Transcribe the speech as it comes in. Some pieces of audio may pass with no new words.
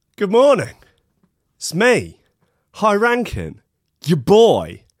Good morning. It's me, High Rankin, your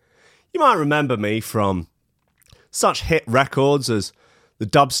boy. You might remember me from such hit records as the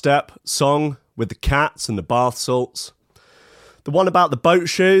dubstep song with the cats and the bath salts, the one about the boat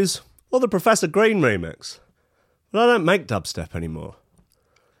shoes, or the Professor Green remix. But I don't make dubstep anymore.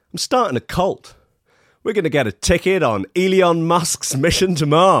 I'm starting a cult. We're going to get a ticket on Elon Musk's mission to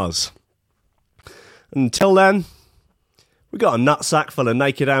Mars. Until then, we got a nutsack full of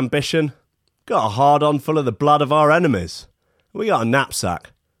naked ambition, got a hard-on full of the blood of our enemies, and we got a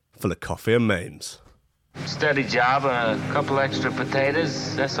knapsack full of coffee and memes. Steady job and a couple extra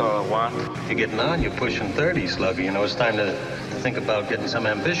potatoes, that's all I want. You're getting on, you're pushing 30, Slugger. You know, it's time to think about getting some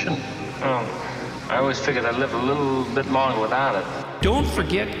ambition. Oh, I always figured I'd live a little bit longer without it. Don't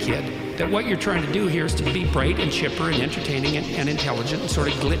forget, kid, that what you're trying to do here is to be bright and chipper and entertaining and intelligent and sort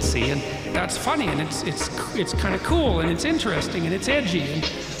of glitzy, and that's funny, and it's kind of cool, and it's interesting, and it's edgy,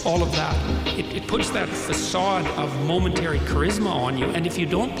 and all of that. It puts that facade of momentary charisma on you, and if you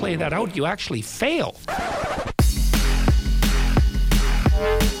don't play that out, you actually fail.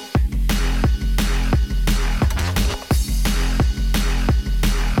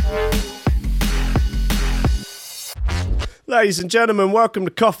 Ladies and gentlemen, welcome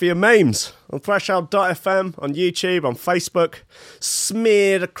to Coffee and Memes on Threshold.fm, on YouTube, on Facebook,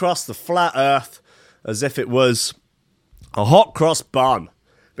 smeared across the flat earth as if it was a hot cross bun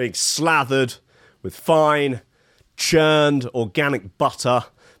being slathered with fine, churned organic butter,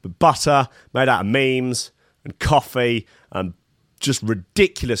 but butter made out of memes and coffee and just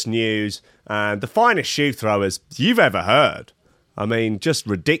ridiculous news and the finest shoe throwers you've ever heard. I mean, just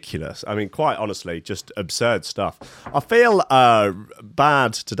ridiculous. I mean, quite honestly, just absurd stuff. I feel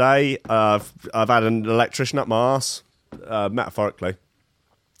bad today. I've had an electrician up my arse, metaphorically,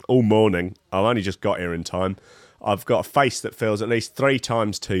 all morning. I've only just got here in time. I've got a face that feels at least 3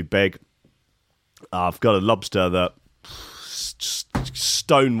 times too big. I've got a lobster that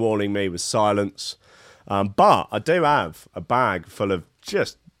stonewalling me with silence. But I do have a bag full of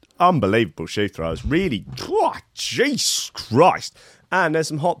just unbelievable shoe throwers. Really, Jesus Christ. And there's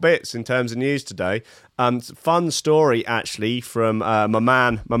some hot bits in terms of news today. Fun story, actually, from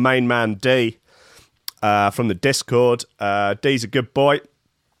my main man, D, from the Discord. D's a good boy.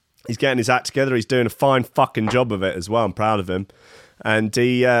 He's getting his act together. He's doing a fine fucking job of it as well. I'm proud of him. And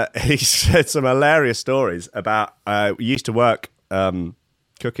he said some hilarious stories about, we used to work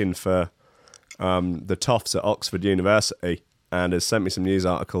cooking for the toffs at Oxford University, and has sent me some news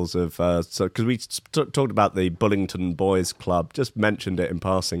articles of, because we talked about the Bullington Boys Club, just mentioned it in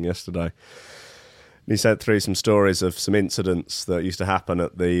passing yesterday. And he sent through some stories of some incidents that used to happen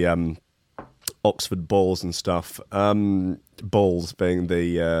at the Oxford balls and stuff. Balls being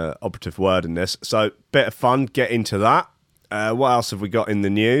the operative word in this. So, bit of fun, get into that. What else have we got in the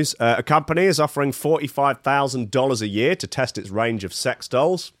news? A company is offering $45,000 a year to test its range of sex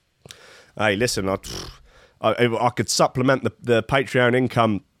dolls. Hey, listen, I could supplement the Patreon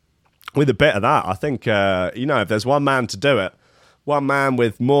income with a bit of that. I think, if there's one man to do it, one man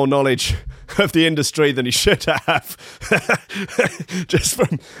with more knowledge of the industry than he should have, just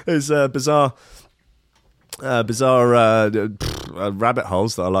from his bizarre rabbit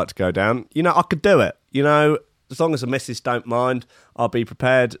holes that I like to go down. I could do it. As long as the missus don't mind, I'll be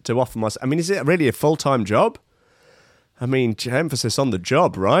prepared to offer myself. I mean, is it really a full-time job? I mean, emphasis on the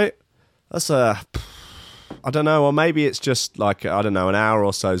job, right? That's I don't know, or maybe it's just like, I don't know, an hour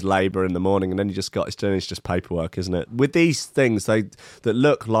or so's labour in the morning, and then you just got, it's just paperwork, isn't it? With these things that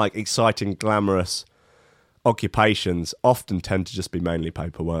look like exciting, glamorous occupations often tend to just be mainly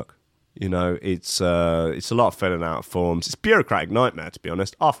paperwork. It's a lot of filling out forms. It's a bureaucratic nightmare, to be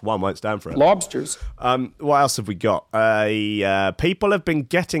honest. Half one won't stand for it. Lobsters. What else have we got? People have been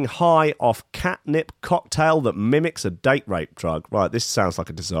getting high off catnip cocktail that mimics a date rape drug. Right, this sounds like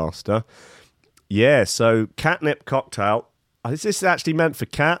a disaster. Yeah, so catnip cocktail. Is this actually meant for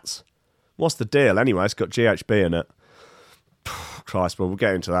cats? What's the deal? Anyway, it's got GHB in it. Christ, well, we'll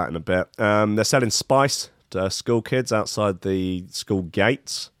get into that in a bit. They're selling spice to school kids outside the school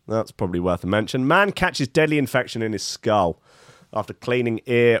gates. That's probably worth a mention. Man catches deadly infection in his skull after cleaning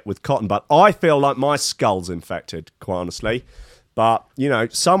ear with cotton bud. I feel like my skull's infected, quite honestly. But,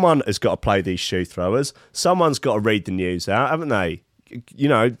 someone has got to play these shoe throwers. Someone's got to read the news out, haven't they?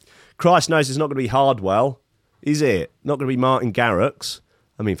 Christ knows it's not going to be Hardwell, is it? Not going to be Martin Garrix.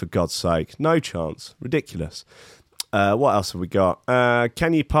 I mean, for God's sake, no chance. Ridiculous. What else have we got?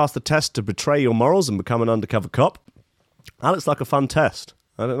 Can you pass the test to betray your morals and become an undercover cop? That looks like a fun test.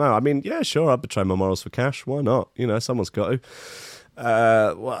 I don't know. I mean, yeah, sure, I'd betray my morals for cash. Why not? Someone's got to.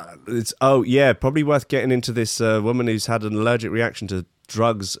 Probably worth getting into this woman who's had an allergic reaction to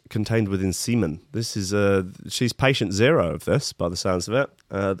drugs contained within semen. This is she's patient 0 of this, by the sounds of it.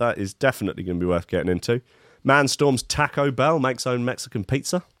 That is definitely going to be worth getting into. Man storms Taco Bell, makes own Mexican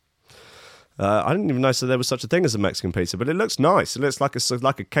pizza. I didn't even know there was such a thing as a Mexican pizza, but it looks nice. It looks like a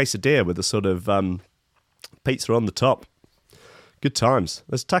quesadilla with a sort of pizza on the top. Good times.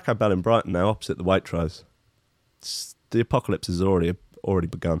 There's Taco Bell in Brighton now, opposite the Waitrose. The apocalypse has already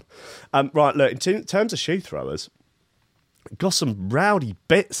begun. Right, look, in terms of shoe throwers, got some rowdy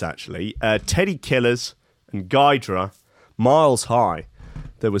bits, actually. Teddy Killers and Gydra, Miles High,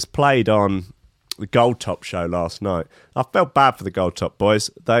 that was played on the Gold Top show last night. I felt bad for the Gold Top boys.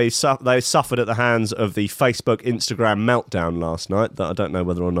 They suffered at the hands of the Facebook Instagram meltdown last night that I don't know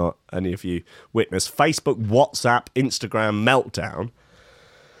whether or not any of you witnessed. Facebook, WhatsApp, Instagram meltdown.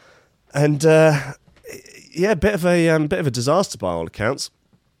 And yeah, bit of a disaster by all accounts.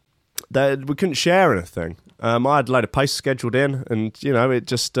 We couldn't share anything. I had a load of posts scheduled in, and it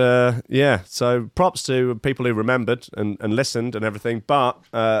just So props to people who remembered and listened and everything. But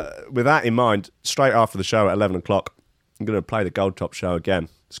with that in mind, straight after the show at 11 o'clock, I'm going to play the Gold Top show again.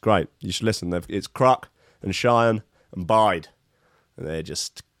 It's great. You should listen. It's Croc and Cheyenne and Bide, and they're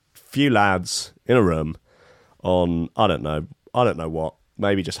just a few lads in a room on I don't know what,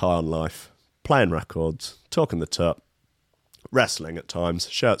 maybe just high on life, playing records, talking the tup, wrestling at times,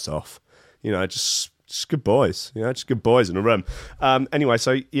 shirts off, just good boys, just good boys in a room. Anyway,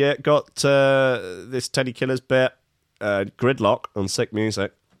 so yeah, got this Teddy Killers bit, Gridlock on Sick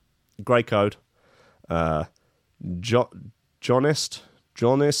Music, Grey Code, Johnist,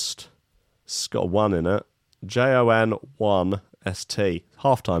 it's got a 1 in it, JON1ST,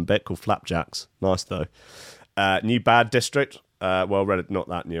 halftime bit called Flapjacks, nice though. New Bad District, well, not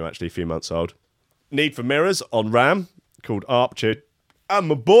that new actually, a few months old. Need for Mirrors on Ram, called Arptude, and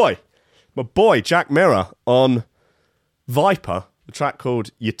my boy Jack Mirror on Viper, a track called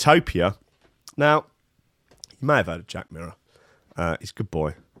Utopia. Now, you may have heard of Jack Mirror. He's a good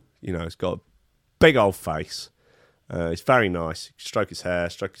boy. He's got a big old face. He's very nice. You can stroke his hair,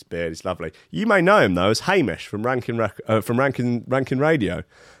 stroke his beard. He's lovely. You may know him though as Hamish from Rankin Radio.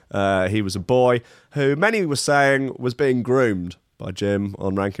 He was a boy who many were saying was being groomed by Jim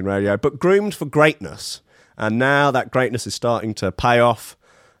on Rankin Radio, but groomed for greatness. And now that greatness is starting to pay off.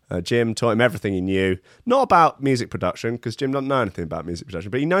 Jim taught him everything he knew. Not about music production, because Jim doesn't know anything about music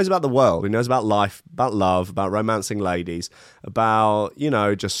production, but he knows about the world. He knows about life, about love, about romancing ladies, about,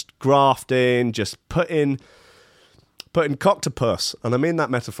 just grafting, just putting cock to puss. And I mean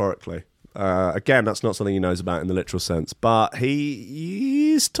that metaphorically. Again, that's not something he knows about in the literal sense, but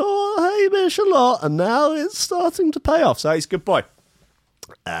he's taught Hamish a lot, and now it's starting to pay off. So he's a good boy.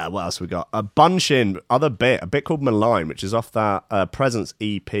 What else we got? A bit called Malign, which is off that Presence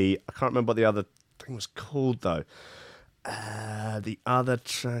EP. I can't remember what the other thing was called though. The other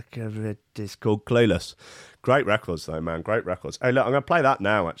track of it is called Clueless. Great records though, man. Great records. Hey, look, I'm going to play that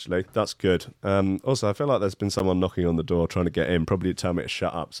now. Actually, that's good. Also, I feel like there's been someone knocking on the door trying to get in, probably to tell me to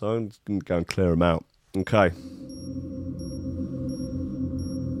shut up. So I'm just going to go and clear them out. Okay.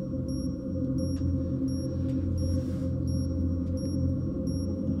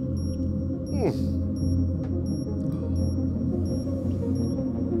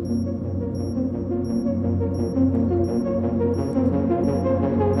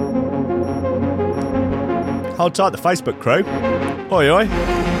 Hold tight, the Facebook crew. Oi, oi.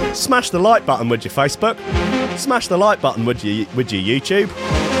 Smash the like button, would you, Facebook? Smash the like button, would you, YouTube?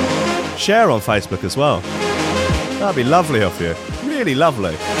 Share on Facebook as well. That'd be lovely of you. Really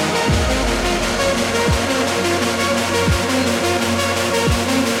lovely.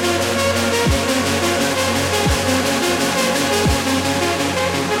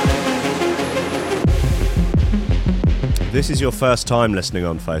 This is your first time listening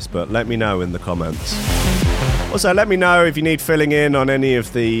on Facebook, let me know in the comments. Also, let me know if you need filling in on any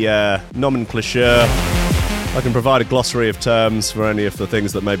of the nomenclature. I can provide a glossary of terms for any of the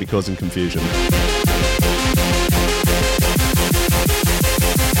things that may be causing confusion.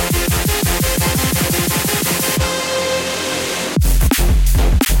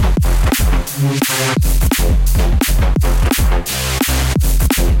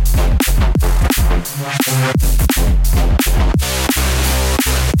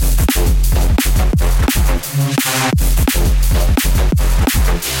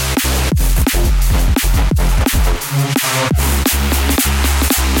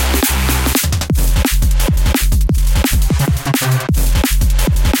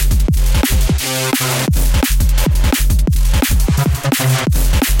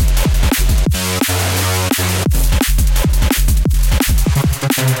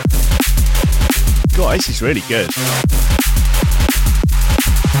 This is really good.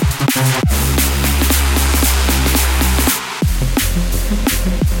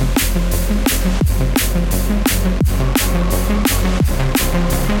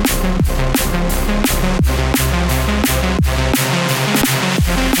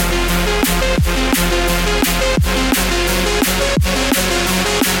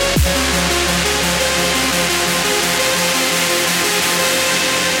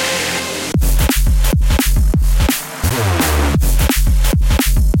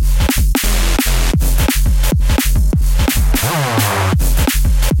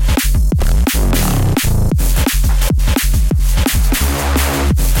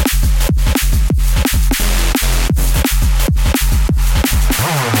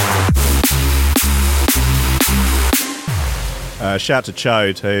 Shout to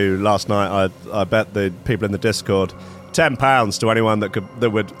Chode, who last night I bet the people in the Discord £10 to anyone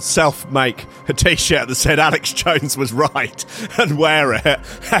that would self-make a T-shirt that said Alex Jones was right and wear it.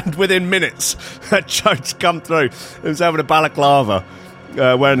 And within minutes, Jones come through. He was having a balaclava,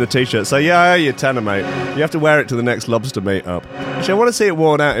 wearing the T-shirt. So yeah, I owe you a tenner, mate. You have to wear it to the next lobster meet-up. Actually, I want to see it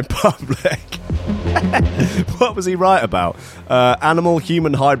worn out in public. What was he right about?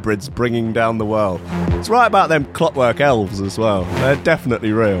 Animal-human hybrids bringing down the world. It's right about them clockwork elves as well. They're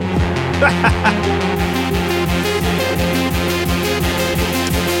definitely real.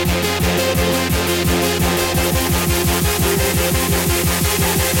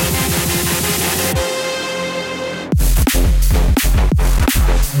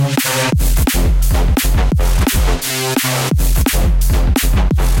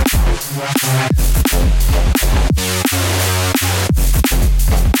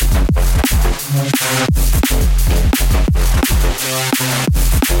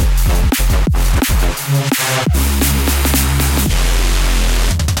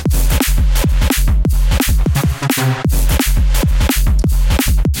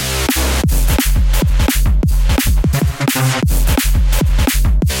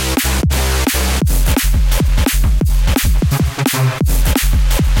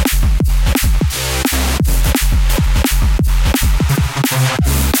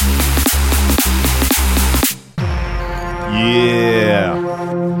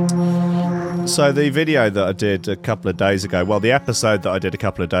 So the video that I did a couple of days ago, well, the episode that I did a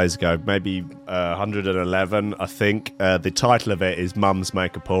couple of days ago, maybe 111, I think, the title of it is Mums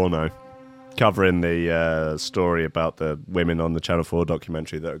Make a Porno, covering the story about the women on the Channel 4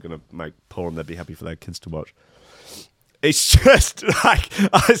 documentary that are going to make porn they'd be happy for their kids to watch. It's just like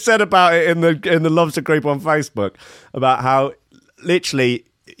I said about it in the Lobster Group on Facebook, about how literally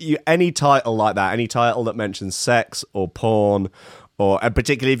any title like that, any title that mentions sex or porn, and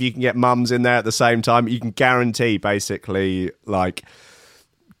particularly if you can get mums in there at the same time, you can guarantee basically like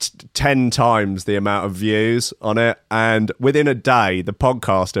 10 times the amount of views on it. And within a day, the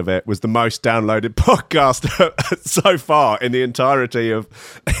podcast of it was the most downloaded podcast so far in the entirety of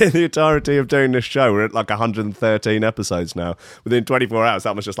doing this show. We're at like 113 episodes now. Within 24 hours,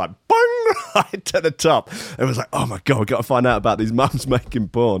 that was just like bang right to the top. It was like, oh my God, we've got to find out about these mums making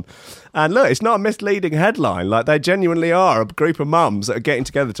porn. And look, it's not a misleading headline. Like, they genuinely are a group of mums that are getting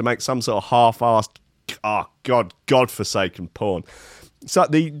together to make some sort of half-assed, godforsaken porn. So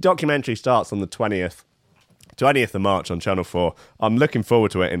the documentary starts on the 20th of March on Channel 4. I'm looking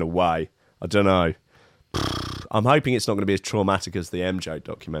forward to it in a way. I don't know. I'm hoping it's not going to be as traumatic as the MJ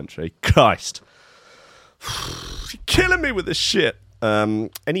documentary. Christ. You're killing me with this shit.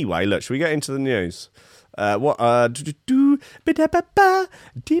 Anyway, look, should we get into the news?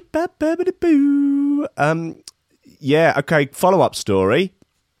 Yeah, okay, follow-up story.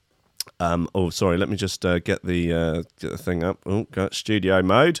 Sorry, let me just get the thing up. Oh, got studio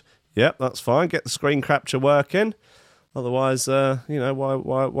mode. Yep, that's fine. Get the screen capture working. Otherwise, why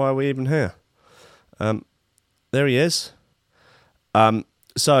are we even here? There he is.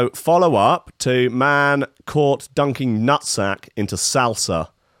 So, follow-up to man caught dunking nutsack into salsa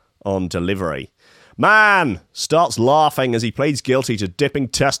on delivery. Man starts laughing as he pleads guilty to dipping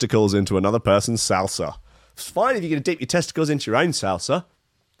testicles into another person's salsa. It's fine if you're going to dip your testicles into your own salsa.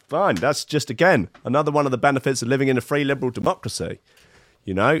 Fine, that's just, again, another one of the benefits of living in a free liberal democracy.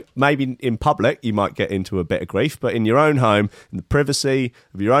 You know, maybe in public you might get into a bit of grief, but in your own home, in the privacy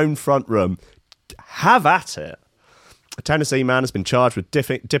of your own front room, have at it. A Tennessee man has been charged with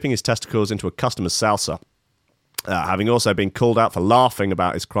dipping his testicles into a customer's salsa, having also been called out for laughing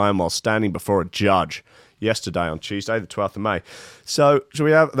about his crime while standing before a judge yesterday on Tuesday, the 12th of May. So,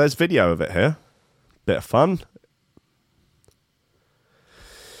 there's video of it here. Bit of fun.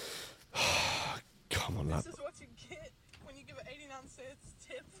 Come on, lad. This is what you get when you give an 89-cent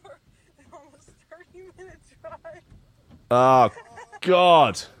tip for an almost 30-minute drive. Oh,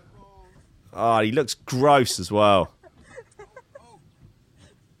 God. Oh, he looks gross as well.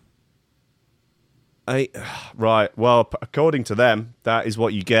 Right, well, according to them, that is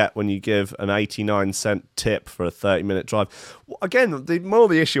what you get when you give an 89-cent tip for a 30-minute drive. Again,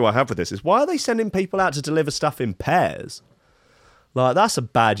 the issue I have with this is, why are they sending people out to deliver stuff in pairs? Like, that's a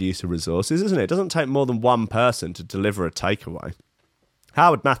bad use of resources, isn't it? It doesn't take more than one person to deliver a takeaway.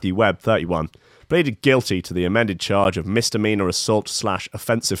 Howard Matthew Webb, 31, pleaded guilty to the amended charge of misdemeanor assault /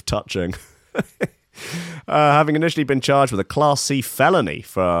 offensive touching. having initially been charged with a Class C felony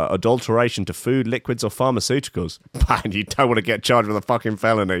for adulteration to food, liquids, or pharmaceuticals. Man, you don't want to get charged with a fucking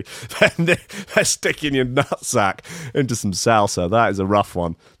felony. They're sticking your nutsack into some salsa. That is a rough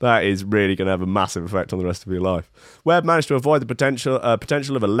one. That is really going to have a massive effect on the rest of your life. Webb managed to avoid the potential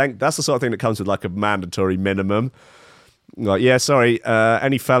of a length. That's the sort of thing that comes with like a mandatory minimum. Like, yeah, sorry,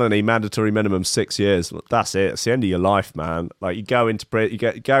 any felony, mandatory minimum 6 years. That's it. It's the end of your life, man. Like, you go into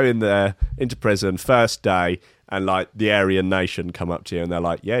go in there into prison first day, and like the Aryan nation come up to you and they're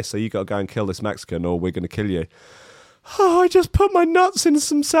like, yeah, so you got to go and kill this Mexican, or we're going to kill you. Oh, I just put my nuts in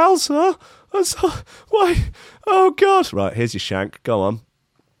some salsa. Why? Oh God! Right, here's your shank. Go on.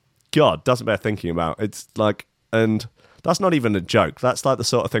 God, doesn't bear thinking about. It's like, and that's not even a joke. That's like the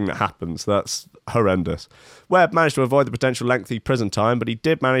sort of thing that happens. That's horrendous. Webb managed to avoid the potential lengthy prison time, but he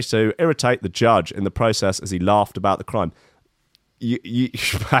did manage to irritate the judge in the process as he laughed about the crime.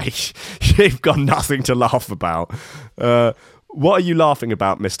 Mate, you've got nothing to laugh about. What are you laughing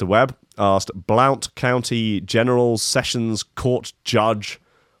about, Mr. Webb? Asked Blount County General Sessions Court Judge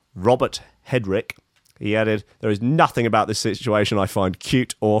Robert Hedrick. He added, there is nothing about this situation I find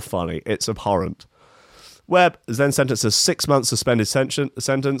cute or funny. It's abhorrent. Webb is then sentenced to a 6 month suspended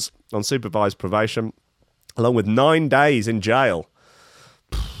sentence on supervised probation, along with 9 days in jail,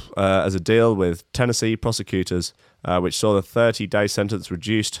 as a deal with Tennessee prosecutors, which saw the 30-day sentence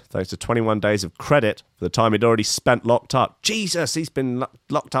reduced thanks to 21 days of credit for the time he'd already spent locked up. Jesus, he's been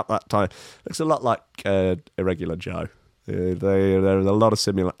locked up that time. Looks a lot like Irregular Joe. There are a lot of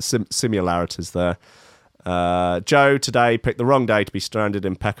similarities there. Joe today picked the wrong day to be stranded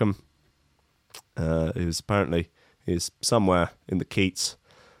in Peckham. He's somewhere in the Keats,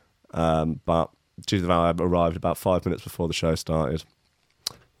 but due to the fact I arrived about 5 minutes before the show started.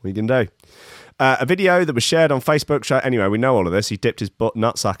 What are you going to do? A video that was shared on Facebook showed, anyway, we know all of this, he dipped his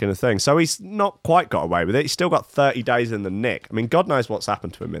nutsack in a thing, so he's not quite got away with it. He's still got 30 days in the nick. I mean, God knows what's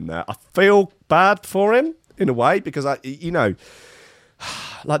happened to him in there. I feel bad for him, in a way, because, like the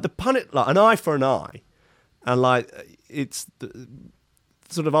like an eye for an eye, and like, it's the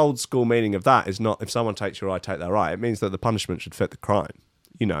sort of old school meaning of that is not if someone takes your eye, take their eye. It means that the punishment should fit the crime.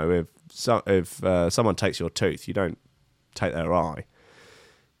 You know, if someone takes your tooth, you don't take their eye.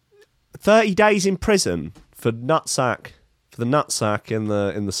 30 days in prison for the nutsack in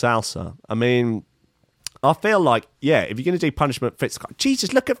the salsa. I mean, I feel like, yeah, if you're going to do punishment fits the crime.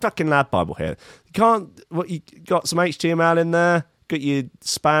 Jesus, look at fucking Lad Bible here. You got some HTML in there? Got your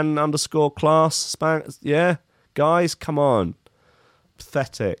span_class? Yeah? Guys, come on.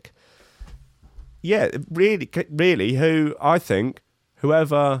 Pathetic. Yeah, really, who I think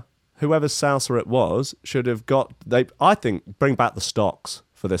whoever salsa it was should have got. I think bring back the stocks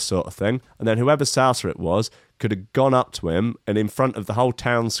for this sort of thing, and then whoever salsa it was could have gone up to him and in front of the whole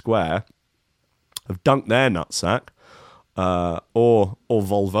town square have dunked their nutsack or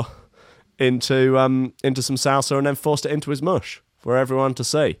vulva into some salsa and then forced it into his mush for everyone to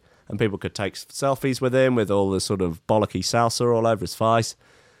see. And people could take selfies with him with all this sort of bollocky salsa all over his face.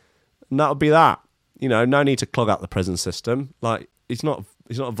 And that would be that. You know, no need to clog up the prison system. Like, he's not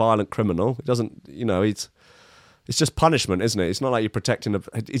a violent criminal. It doesn't, you know, it's just punishment, isn't it? It's not like you're protecting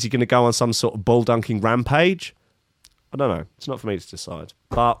is he going to go on some sort of bull-dunking rampage? I don't know. It's not for me to decide.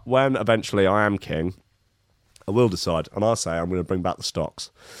 But when eventually I am king, I will decide. And I'll say I'm going to bring back the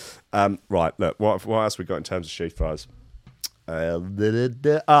stocks. Right, look, what else we got in terms of sheath fries?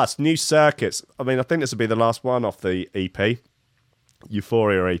 It's new circuits. I mean, I think this will be the last one off the EP.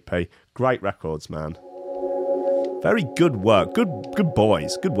 Euphoria EP. Great records, man. Very good work. Good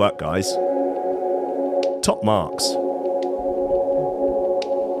boys. Good work, guys. Top marks.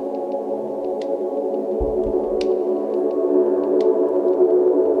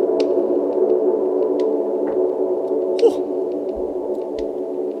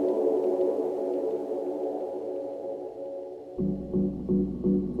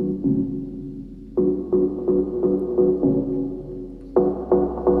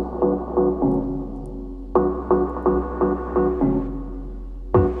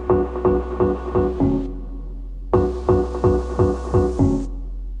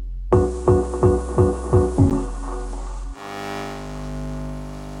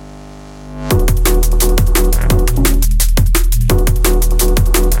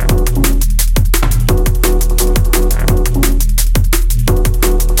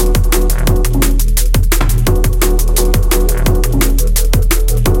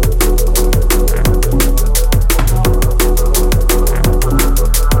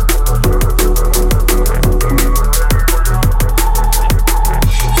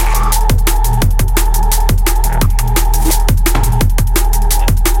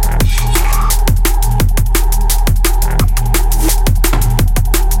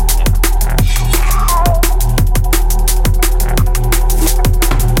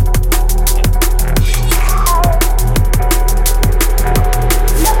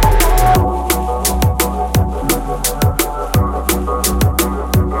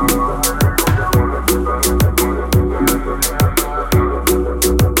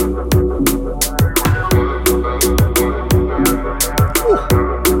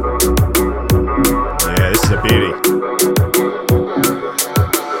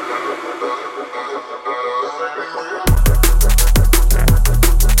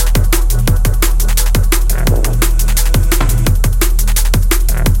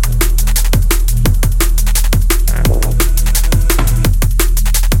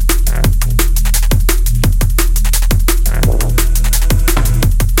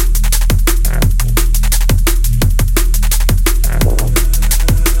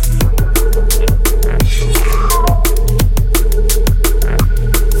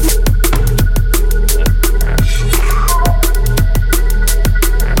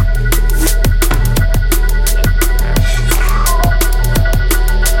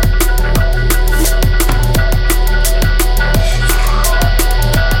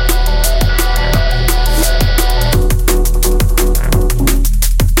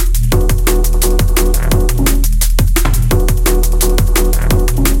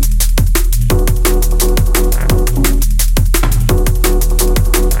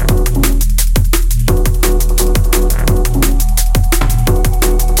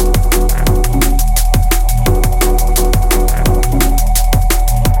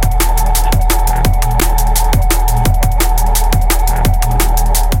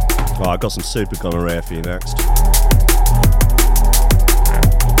 I've got some super gonorrhea for you next.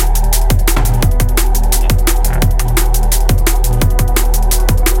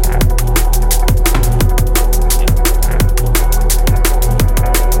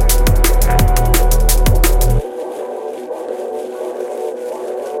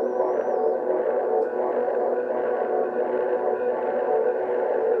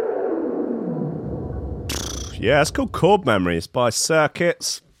 Yeah, it's called Chord Memories by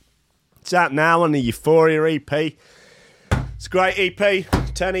Circuits. It's out now on the Euphoria EP. It's a great EP.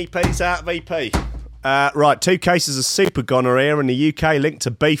 10 EPs out of EP. Right, 2 cases of super gonorrhea in the UK linked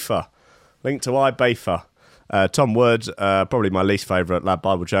to Beaver. Linked to Ibiza. Tom Wood, probably my least favourite Lad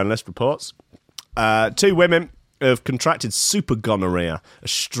Bible journalist, reports. 2 women have contracted super gonorrhea, a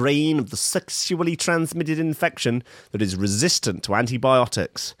strain of the sexually transmitted infection that is resistant to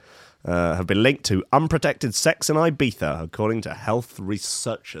antibiotics. Have been linked to unprotected sex in Ibiza, according to health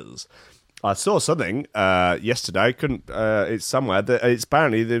researchers. I saw something yesterday. It's somewhere that it's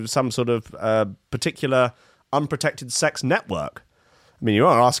apparently there was some sort of particular unprotected sex network. I mean, you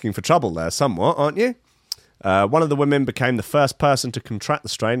are asking for trouble there, somewhat, aren't you? One of the women became the first person to contract the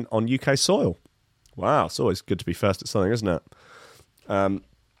strain on UK soil. Wow, it's always good to be first at something, isn't it?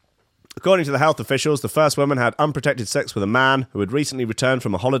 According to the health officials, the first woman had unprotected sex with a man who had recently returned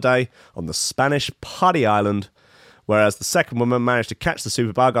from a holiday on the Spanish Party Island, whereas the second woman managed to catch the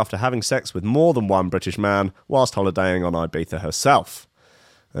superbug after having sex with more than one British man whilst holidaying on Ibiza herself.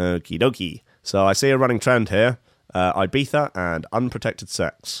 Okie dokie. So I see a running trend here, Ibiza and unprotected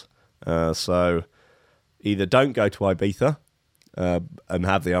sex. So either don't go to Ibiza and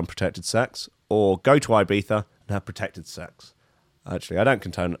have the unprotected sex, or go to Ibiza and have protected sex. Actually, I don't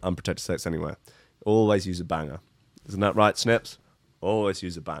condone unprotected sex anywhere. Always use a banger. Isn't that right, Snips? Always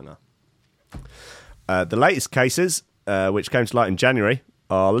use a banger. The latest cases, which came to light in January,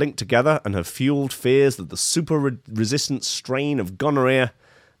 are linked together and have fueled fears that the super-resistant strain of gonorrhea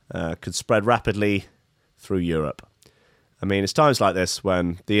could spread rapidly through Europe. I mean, it's times like this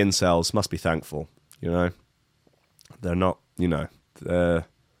when the incels must be thankful, you know? They're not, you know,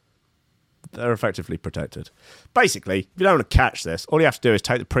 they're effectively protected. Basically, if you don't want to catch this, all you have to do is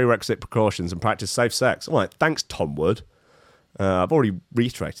take the prerequisite precautions and practice safe sex. All right, thanks, Tom Wood. I've already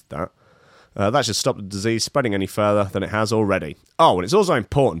reiterated that. That should stop the disease spreading any further than it has already. Oh, and it's also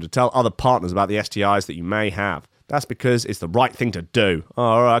important to tell other partners about the STIs that you may have. That's because it's the right thing to do.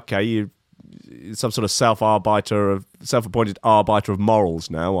 Oh, okay, you're some sort of self-appointed arbiter of morals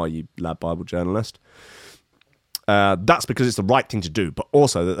now, are you, Lad Bible journalist? That's because it's the right thing to do, but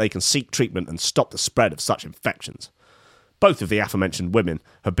also that they can seek treatment and stop the spread of such infections. Both of the aforementioned women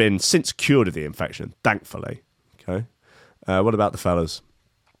have been since cured of the infection, thankfully. Okay. What about the fellas?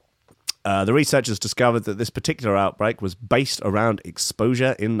 The researchers discovered that this particular outbreak was based around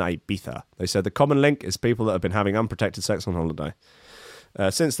exposure in Ibiza. They said the common link is people that have been having unprotected sex on holiday.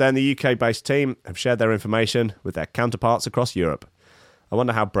 Since then, the UK-based team have shared their information with their counterparts across Europe. I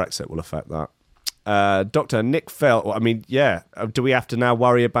wonder how Brexit will affect that. Dr. Nick Phil, I mean, yeah, do we have to now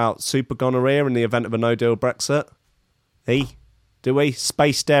worry about super gonorrhea in the event of a no-deal Brexit? Do we?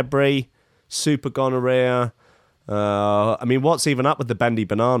 Space debris, super gonorrhea. I mean, what's even up with the bendy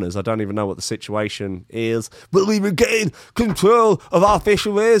bananas? I don't even know what the situation is. Will we regain control of our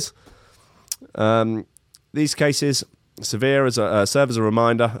fisheries? These cases serve as a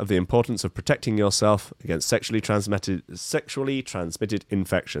reminder of the importance of protecting yourself against sexually transmitted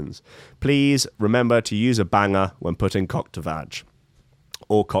infections. Please remember to use a banger when putting cock to vag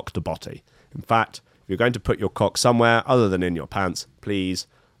or cock to botty. In fact, if you're going to put your cock somewhere other than in your pants, please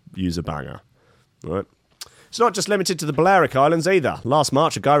use a banger. All right. It's not just limited to the Balearic Islands either. Last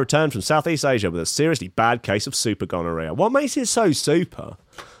March, a guy returned from Southeast Asia with a seriously bad case of super gonorrhea. What makes it so super?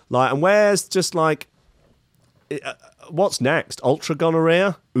 And where's just what's next? Ultra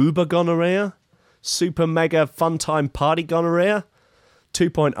gonorrhea? Uber gonorrhea? Super mega fun time party gonorrhea?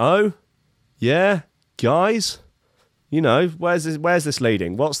 2.0? Yeah, guys? You know, where's this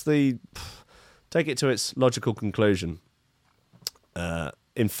leading? Take it to its logical conclusion.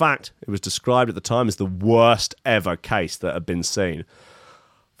 In fact, it was described at the time as the worst ever case that had been seen.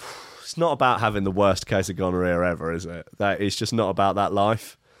 It's not about having the worst case of gonorrhea ever, is it? It's just not about that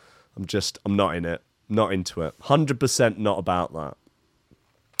life. I'm not in it. Not into it. 100% not about that.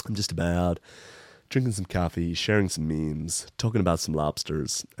 I'm just about drinking some coffee, sharing some memes, talking about some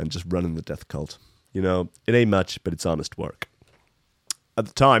lobsters, and just running the death cult. You know, it ain't much, but it's honest work. At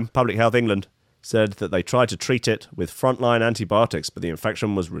the time, Public Health England said that they tried to treat it with frontline antibiotics, but the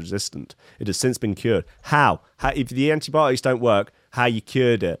infection was resistant. It has since been cured. How? If the antibiotics don't work, how you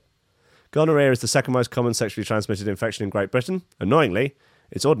cured it? Gonorrhea is the second most common sexually transmitted infection in Great Britain. Annoyingly,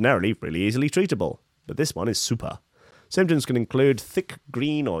 It's ordinarily really easily treatable, but this one is super. Symptoms can include thick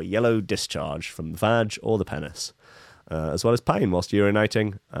green or yellow discharge from the vag or the penis, as well as pain whilst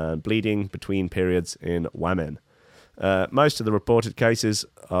urinating and bleeding between periods in women. Most of the reported cases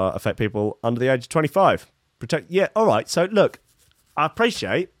affect people under the age of 25. Yeah, all right. So, look, I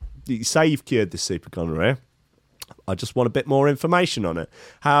appreciate that you say you've cured this super gonorrhea. I just want a bit more information on it.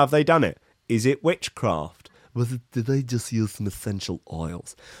 How have they done it? Is it witchcraft? Did they just use some essential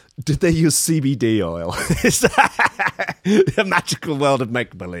oils? Did they use CBD oil? Is that a magical world of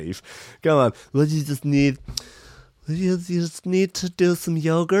make-believe? Come on. Well, you just need to do some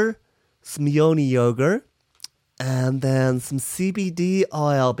yogurt, some yoni yogurt, and then some CBD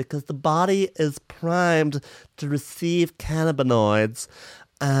oil because the body is primed to receive cannabinoids,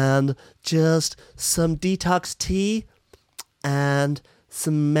 and just some detox tea and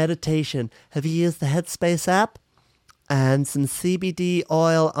some meditation. Have you used the Headspace app? And some CBD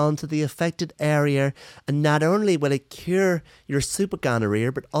oil onto the affected area, and not only will it cure your super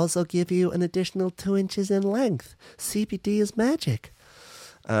gonorrhea, but also give you an additional 2 inches in length. CBD is magic.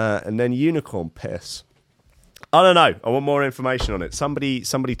 And then unicorn piss. I don't know. I want more information on it. Somebody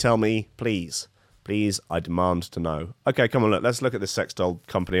tell me, please. Please, I demand to know. Okay, come on, let's look at this sex doll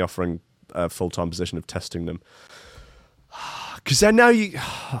company offering a full-time position of testing them. Because I know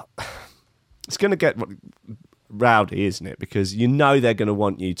it's going to get rowdy, isn't it? Because you know they're going to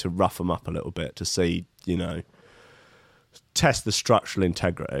want you to rough them up a little bit to see, test the structural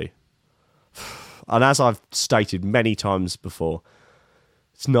integrity. And as I've stated many times before,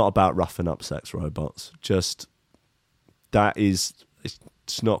 it's not about roughing up sex robots. Just, it's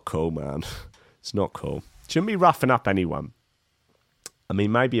not cool, man. It's not cool. Shouldn't be roughing up anyone. I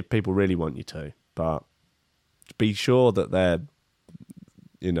mean, maybe if people really want you to, but be sure that they're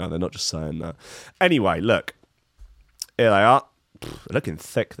not just saying that. Anyway, look. Here they are. They're looking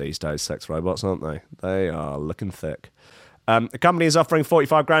thick these days, sex robots, aren't they? They are looking thick. The company is offering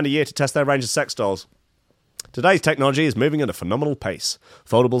 $45,000 a year to test their range of sex dolls. Today's technology is moving at a phenomenal pace.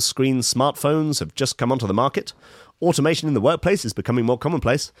 Foldable screen smartphones have just come onto the market. Automation in the workplace is becoming more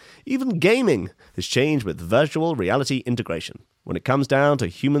commonplace. Even gaming has changed with virtual reality integration. When it comes down to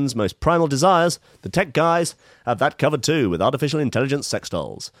humans' most primal desires, the tech guys have that covered too with artificial intelligence sex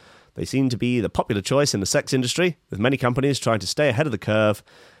dolls. They seem to be the popular choice in the sex industry, with many companies trying to stay ahead of the curve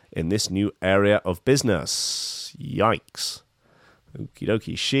in this new area of business. Yikes. Okie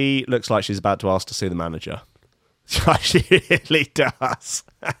dokie. She looks like she's about to ask to see the manager. She really does.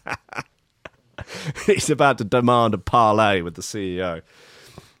 He's about to demand a parlay with the CEO.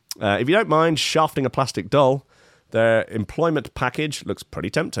 If you don't mind shafting a plastic doll, their employment package looks pretty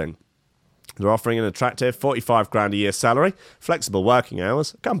tempting. They're offering an attractive $45,000 a year salary, flexible working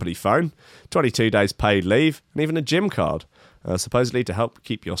hours, a company phone, 22 days paid leave, and even a gym card, supposedly to help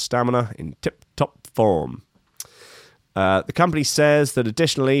keep your stamina in tip-top form. The company says that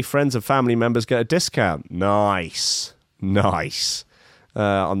additionally, friends and family members get a discount. Nice.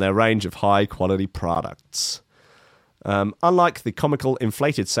 On their range of high-quality products. Unlike the comical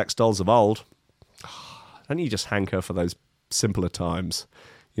inflated sex dolls of old, don't you just hanker for those simpler times?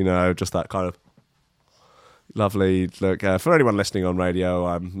 Just that kind of lovely look. For anyone listening on radio,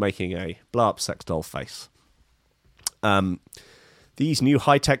 I'm making a blow-up sex doll face. These new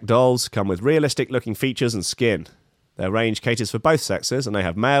high-tech dolls come with realistic-looking features and skin. Their range caters for both sexes, and they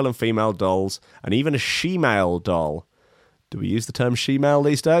have male and female dolls, and even a she-male doll. Do we use the term she-male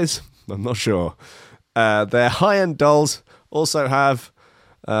these days? I'm not sure. Their high-end dolls also have...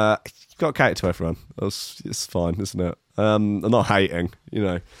 you've got to cater to everyone. It's fine, isn't it? I'm not hating,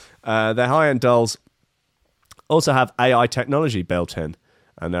 Their high-end dolls also have AI technology built in,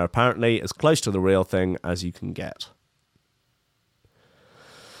 and they're apparently as close to the real thing as you can get.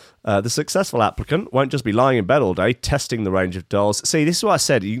 The successful applicant won't just be lying in bed all day testing the range of dolls. See, this is what I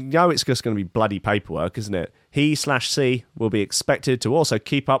said. It's just going to be bloody paperwork, isn't it? He/she will be expected to also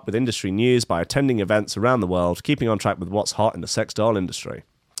keep up with industry news by attending events around the world, keeping on track with what's hot in the sex doll industry.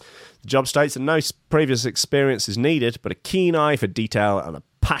 The job states that no previous experience is needed, but a keen eye for detail and a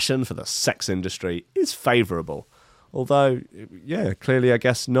passion for the sex industry is favourable. Although, clearly, I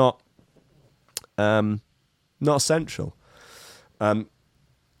guess not essential.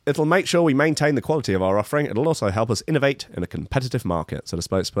 It'll make sure we maintain the quality of our offering. It'll also help us innovate in a competitive market, said a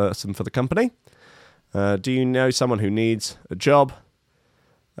spokesperson for the company. Do you know someone who needs a job?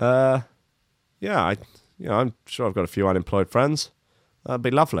 I'm sure I've got a few unemployed friends. That'd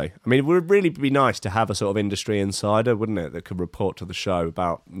be lovely. I mean, it would really be nice to have a sort of industry insider, wouldn't it, that could report to the show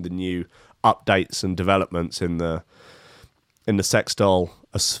about the new updates and developments in the sex doll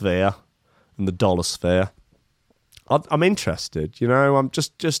sphere and the dollar sphere. I'm interested. I'm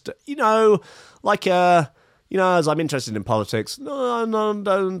just like as I'm interested in politics. No,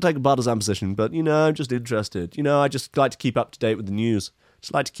 don't take a partisan position, but I'm just interested. I just like to keep up to date with the news.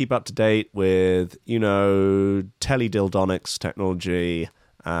 Just like to keep up to date with teledildonics technology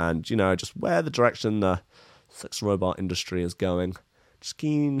and just where the direction the sex robot industry is going. Just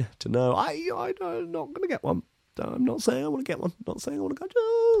keen to know. I'm not going to get one. I'm not saying I want to get one. Not saying I want to go.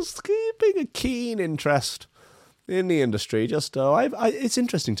 Just keeping a keen interest in the industry. Just it's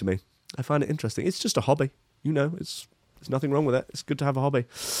interesting to me. I find it interesting. It's just a hobby. There's nothing wrong with it. It's good to have a hobby.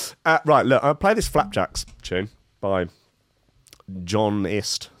 Right, look, I'll play this Flapjacks tune by John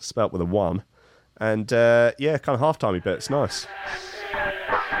Ist, spelt with a 1. And kind of half-timey bit. It's nice.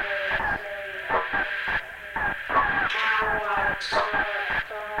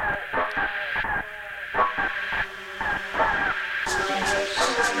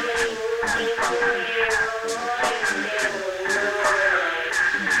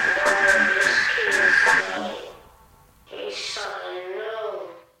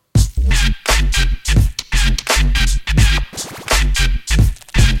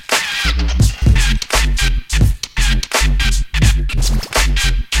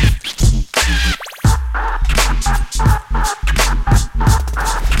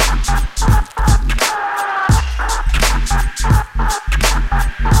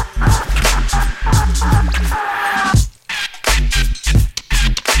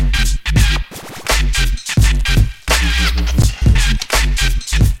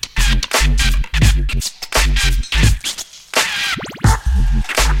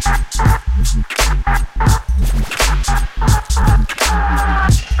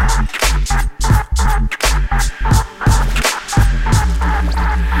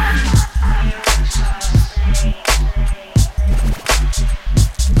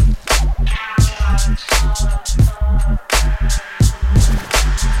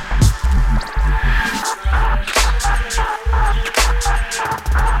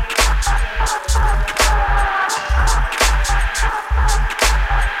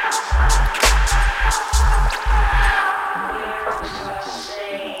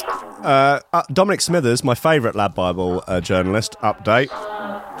 Dominic Smithers, my favourite Lad Bible journalist, update.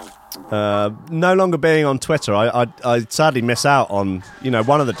 No longer being on Twitter, I sadly miss out on,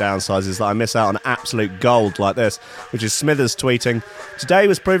 one of the downsides is that I miss out on absolute gold like this, which is Smithers tweeting, "Today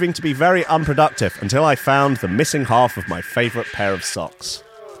was proving to be very unproductive until I found the missing half of my favourite pair of socks."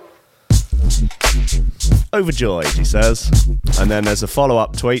 Overjoyed, he says. And then there's a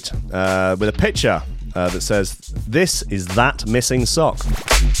follow-up tweet with a picture that says, "This is that missing sock."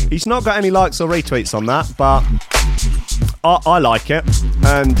 He's not got any likes or retweets on that, but I like it.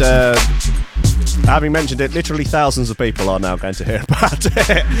 And having mentioned it, literally thousands of people are now going to hear about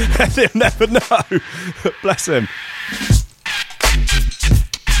it. They'll never know. Bless him.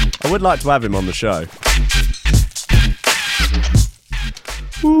 I would like to have him on the show.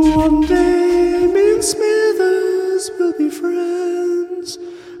 One day me and Smithers will be friends,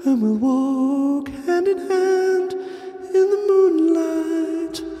 and we'll walk hand in hand in the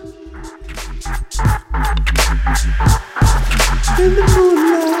moonlight. In the moonlight.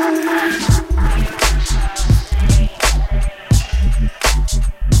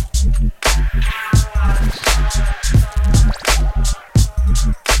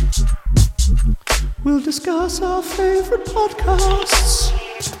 We'll discuss our favourite podcasts.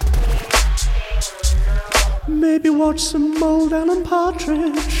 Maybe watch some Mold Alan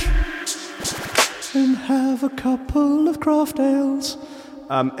Partridge. And have a couple of craft ales.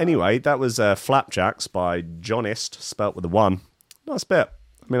 Anyway, that was Flapjacks by John Ist, spelt with a 1. Nice bit.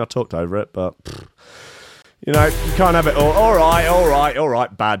 I mean, I talked over it, but you can't have it all. All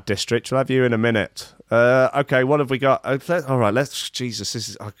right. Bad District. We'll have you in a minute. Okay, what have we got? All right, Jesus, this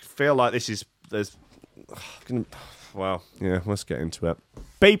is. I feel like this is. Well, yeah, let's get into it.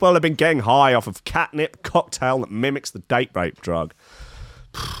 People have been getting high off of catnip cocktail that mimics the date rape drug.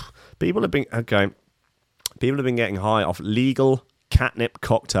 People have been getting high off legal catnip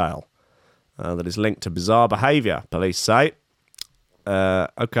cocktail that is linked to bizarre behaviour, police say.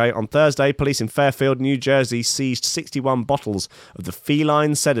 On Thursday, police in Fairfield, New Jersey seized 61 bottles of the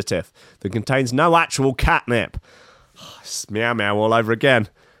feline sedative that contains no actual catnip. It's meow meow all over again.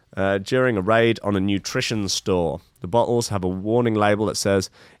 During a raid on a nutrition store. The bottles have a warning label that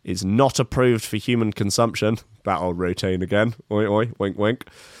says, "It's not approved for human consumption." That old routine again. Oi, oi, wink, wink.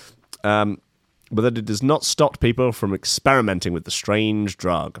 But that it does not stop people from experimenting with the strange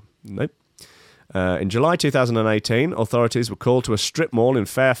drug. Nope. In July 2018, authorities were called to a strip mall in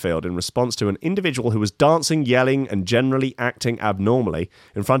Fairfield in response to an individual who was dancing, yelling, and generally acting abnormally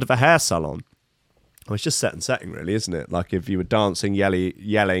in front of a hair salon. Well, it's just set and setting, really, isn't it? Like if you were dancing,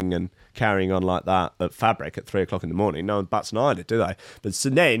 yelling and carrying on like that at Fabric at 3 o'clock in the morning, no one bats an eyelid, do they? But so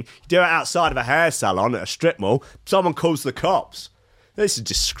then you do it outside of a hair salon at a strip mall, someone calls the cops. This is a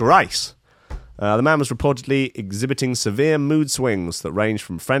disgrace. The man was reportedly exhibiting severe mood swings that ranged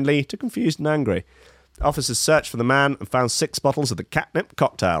from friendly to confused and angry. Officers searched for the man and found 6 bottles of the catnip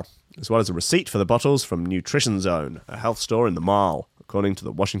cocktail, as well as a receipt for the bottles from Nutrition Zone, a health store in the Mall, according to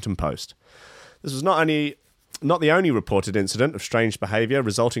the Washington Post. This was not the only reported incident of strange behaviour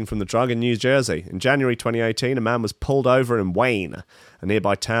resulting from the drug in New Jersey. In January 2018, a man was pulled over in Wayne, a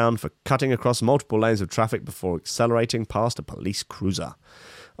nearby town, for cutting across multiple lanes of traffic before accelerating past a police cruiser.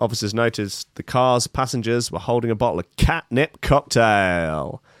 Officers noticed the car's passengers were holding a bottle of catnip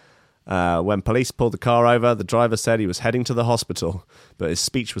cocktail. When police pulled the car over, the driver said he was heading to the hospital, but his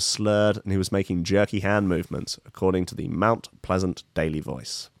speech was slurred and he was making jerky hand movements, according to the Mount Pleasant Daily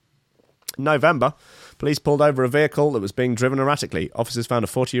Voice. In November, police pulled over a vehicle that was being driven erratically. Officers found a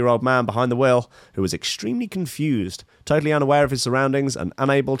 40-year-old man behind the wheel who was extremely confused, totally unaware of his surroundings and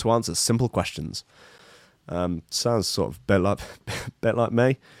unable to answer simple questions. Sounds sort of a bit like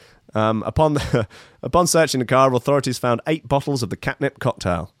me. Upon searching the car, authorities found 8 bottles of the catnip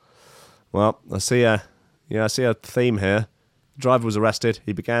cocktail. Well, I see a theme here. The driver was arrested.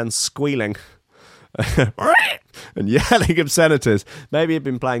 He began squealing and yelling obscenities. Maybe he'd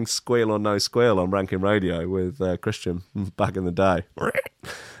been playing Squeal or No Squeal on Rankin Radio with Christian back in the day.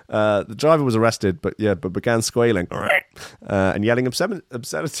 The driver was arrested, but began squealing and yelling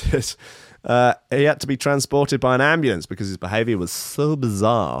obscenities. He had to be transported by an ambulance because his behaviour was so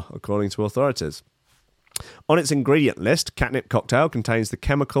bizarre, according to authorities. On its ingredient list, catnip cocktail contains the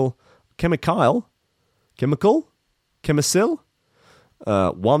chemical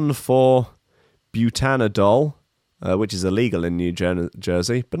 1,4-butanidol, which is illegal in New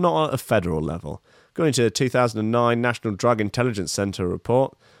Jersey, but not at a federal level. According to the 2009 National Drug Intelligence Center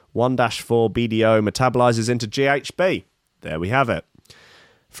report, 1-4-BDO metabolizes into GHB. There we have it. A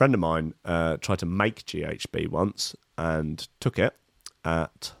friend of mine tried to make GHB once and took it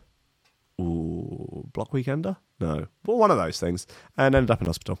at Block Weekender? No. Well, one of those things. And ended up in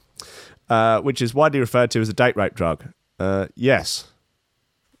hospital. Which is widely referred to as a date rape drug. Yes.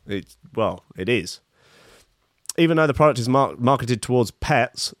 It is. Even though the product is marketed towards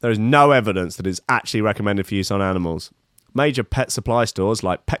pets, there is no evidence that it is actually recommended for use on animals. Major pet supply stores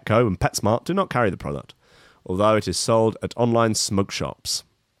like Petco and PetSmart do not carry the product, although it is sold at online smoke shops.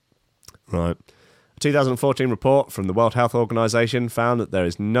 Right. A 2014 report from the World Health Organization found that there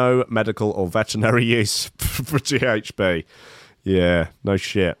is no medical or veterinary use for GHB. Yeah, no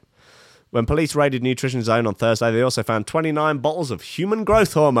shit. When police raided Nutrition Zone on Thursday, they also found 29 bottles of human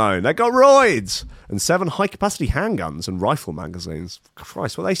growth hormone. They got roids! And 7 high-capacity handguns and rifle magazines.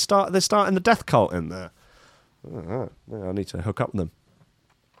 Christ, well, they're starting the death cult in there. I need to hook up with them.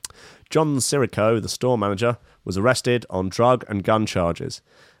 John Sirico, the store manager, was arrested on drug and gun charges.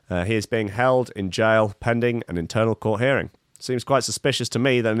 He is being held in jail pending an internal court hearing. Seems quite suspicious to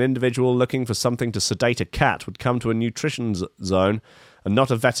me that an individual looking for something to sedate a cat would come to a Nutrition Zone and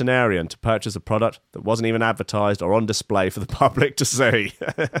not a veterinarian to purchase a product that wasn't even advertised or on display for the public to see.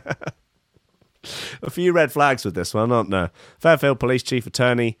 A few red flags with this one, aren't there? Fairfield Police Chief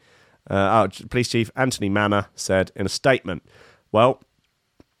Anthony Manor said in a statement, "Well,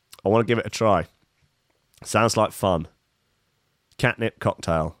 I want to give it a try. Sounds like fun. Catnip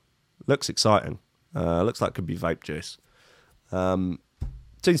cocktail. Looks exciting. Looks like it could be vape juice.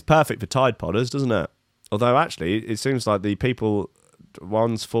 Seems perfect for Tide Podders, doesn't it? Although, actually, it seems like the people...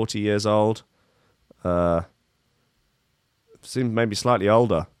 One's 40 years old. Seems maybe slightly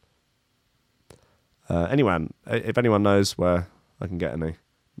older. Anyway, if anyone knows where I can get any...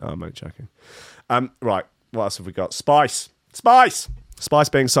 No, I'm only checking. Right, what else have we got? Spice! Spice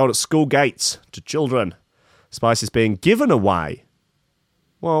being sold at school gates to children. Spice is being given away.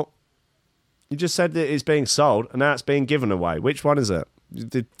 Well, you just said that it's being sold, and now it's being given away. Which one is it?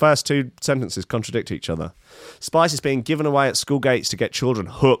 The first 2 sentences contradict each other. Spice is being given away at school gates to get children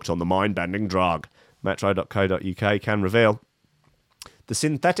hooked on the mind-bending drug. Metro.co.uk can reveal. The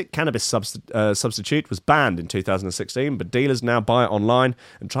synthetic cannabis substitute was banned in 2016, but dealers now buy it online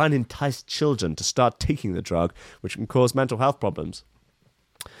and try and entice children to start taking the drug, which can cause mental health problems.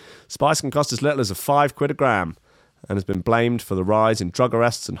 Spice can cost as little as £5 a gram and has been blamed for the rise in drug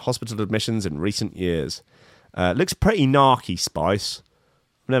arrests and hospital admissions in recent years. Looks pretty narky, Spice.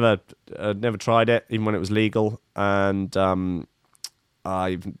 I've never tried it, even when it was legal, and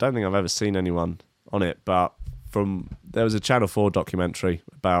I don't think I've ever seen anyone on it, but there was a Channel 4 documentary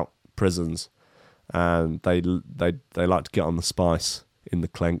about prisons, and they like to get on the spice in the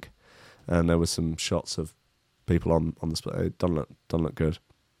clink. and there were some shots of people on the spot. It don't look good.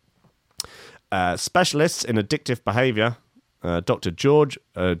 Specialists in addictive behaviour, Dr. George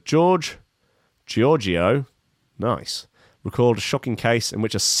Giorgio, nice, recalled a shocking case in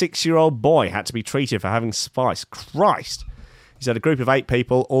which a 6-year-old boy had to be treated for having spice. Christ! He said a group of 8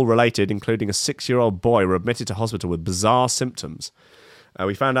 people, all related, including a 6-year-old boy, were admitted to hospital with bizarre symptoms.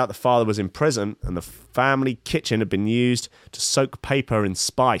 We found out the father was in prison and the family kitchen had been used to soak paper in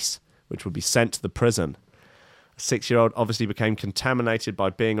spice, which would be sent to the prison. A 6-year-old obviously became contaminated by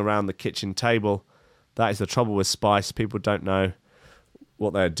being around the kitchen table. That is the trouble with spice. People don't know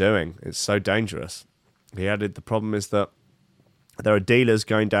what they're doing. It's so dangerous. He added, the problem is that there are dealers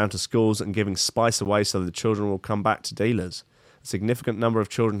going down to schools and giving spice away so that the children will come back to dealers. A significant number of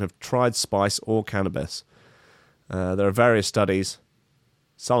children have tried spice or cannabis. There are various studies,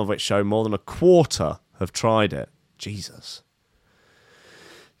 some of which show more than a quarter have tried it. Jesus.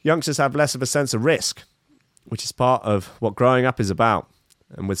 Youngsters have less of a sense of risk, which is part of what growing up is about.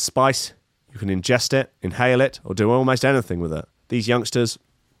 And with spice, you can ingest it, inhale it, or do almost anything with it. These youngsters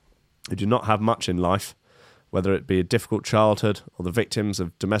who do not have much in life, whether it be a difficult childhood or the victims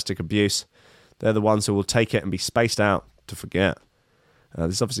of domestic abuse, they're the ones who will take it and be spaced out to forget.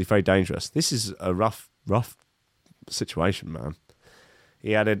 This is obviously very dangerous. This is a rough situation, man.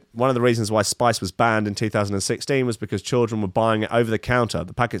 He added, one of the reasons why spice was banned in 2016 was because children were buying it over the counter.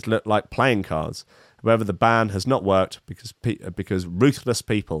 The packets looked like playing cards. However, the ban has not worked because ruthless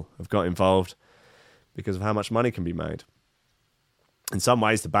people have got involved because of how much money can be made. In some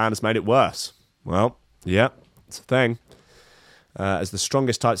ways, the ban has made it worse. Well, yeah, it's a thing. As the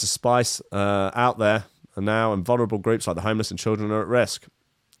strongest types of spice out there are now, and vulnerable groups like the homeless and children are at risk.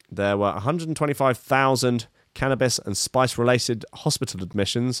 There were 125,000 cannabis and spice-related hospital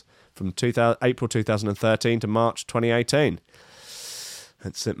admissions from April 2013 to March 2018.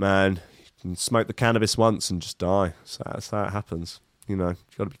 That's it, man. You can smoke the cannabis once and just die. So that's how it happens. You know,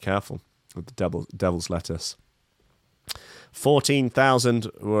 you've got to be careful with the devil's lettuce.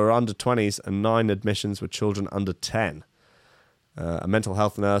 14,000 were under 20s and 9 admissions were children under 10. A mental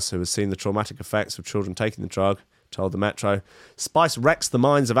health nurse who has seen the traumatic effects of children taking the drug told the Metro, spice wrecks the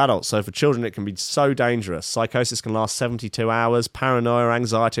minds of adults, so for children it can be so dangerous. Psychosis can last 72 hours. Paranoia,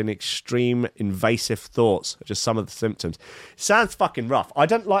 anxiety, and extreme invasive thoughts are just some of the symptoms. It sounds fucking rough. I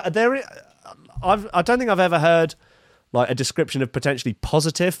don't think I've ever heard like a description of potentially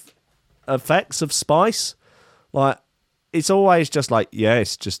positive effects of spice. Like, it's always just like, yeah,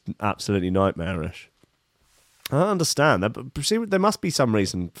 it's just absolutely nightmarish. I don't understand that, but there must be some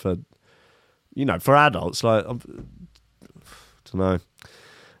reason for, you know, for adults. Like, I don't know.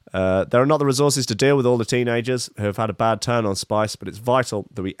 There are not the resources to deal with all the teenagers who have had a bad turn on spice, but it's vital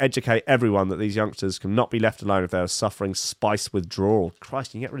that we educate everyone that these youngsters cannot be left alone if they are suffering spice withdrawal.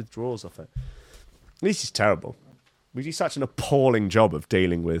 Christ, you can get withdrawals off it. This is terrible. We do such an appalling job of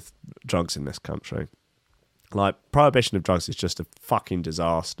dealing with drugs in this country. Like, prohibition of drugs is just a fucking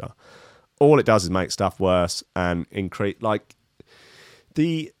disaster. All it does is make stuff worse and increase, like,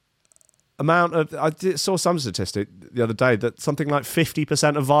 the amount of... I saw some statistic the other day that something like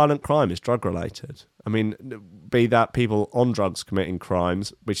 50% of violent crime is drug-related. I mean, be that people on drugs committing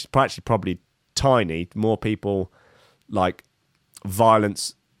crimes, which is actually probably tiny, more people, like,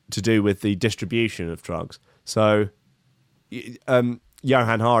 violence to do with the distribution of drugs. So,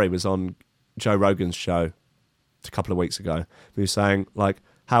 Johan Hari was on Joe Rogan's show a couple of weeks ago. He was saying, like,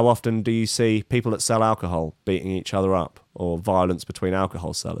 how often do you see people that sell alcohol beating each other up or violence between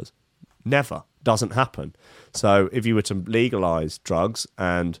alcohol sellers? Never. Doesn't happen. So if you were to legalise drugs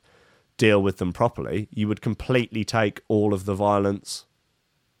and deal with them properly, you would completely take all of the violence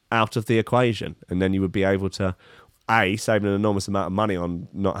out of the equation, and then you would be able to, A, save an enormous amount of money on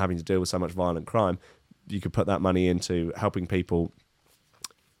not having to deal with so much violent crime. You could put that money into helping people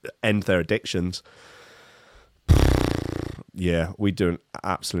end their addictions. Yeah, we do an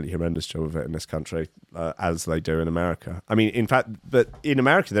absolutely horrendous job of it in this country, as they do in America. I mean, in fact, but in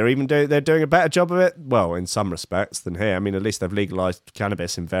America, they're doing a better job of it, well, in some respects, than here. I mean, at least they've legalised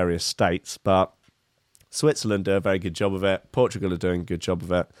cannabis in various states, but Switzerland do a very good job of it. Portugal are doing a good job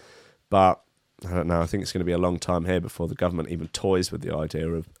of it, but I don't know. I think it's going to be a long time here before the government even toys with the idea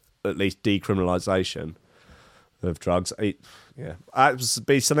of at least decriminalisation of drugs. Yeah, that would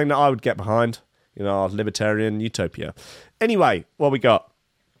be something that I would get behind. You know, our libertarian utopia. Anyway, what we got?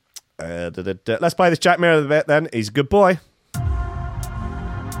 Let's play this Jack Mirror a bit then. He's a good boy.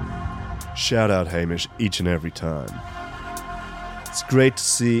 Shout out Hamish each and every time. It's great to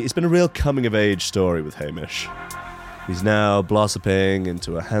see. It's been a real coming-of-age story with Hamish. He's now blossoming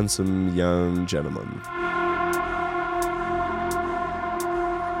into a handsome young gentleman.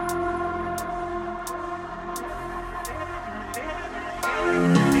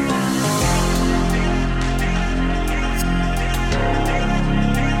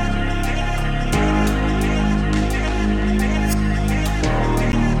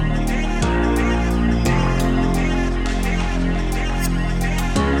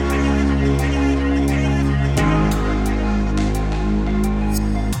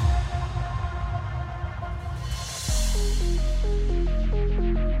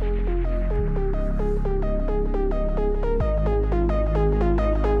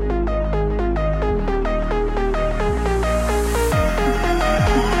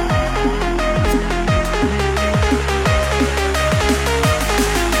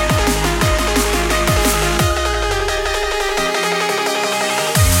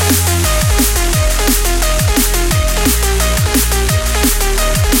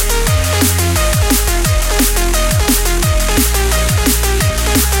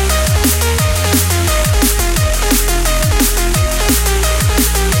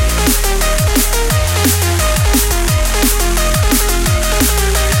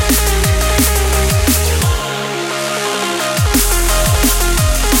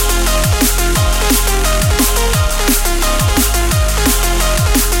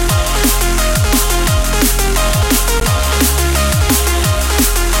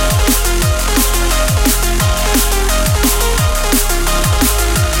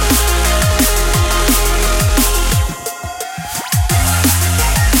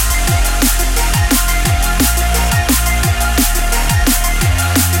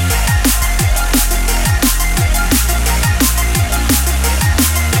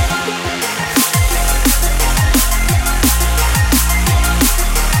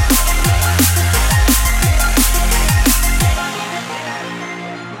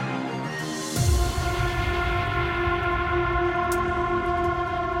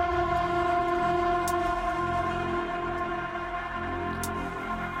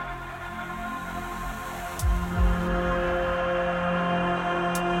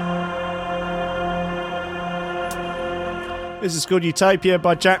 This is called Utopia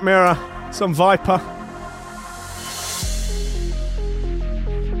by Jack Mirror. It's on Viper.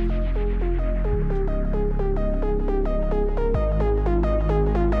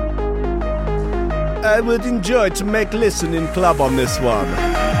 I would enjoy to make listening club on this one.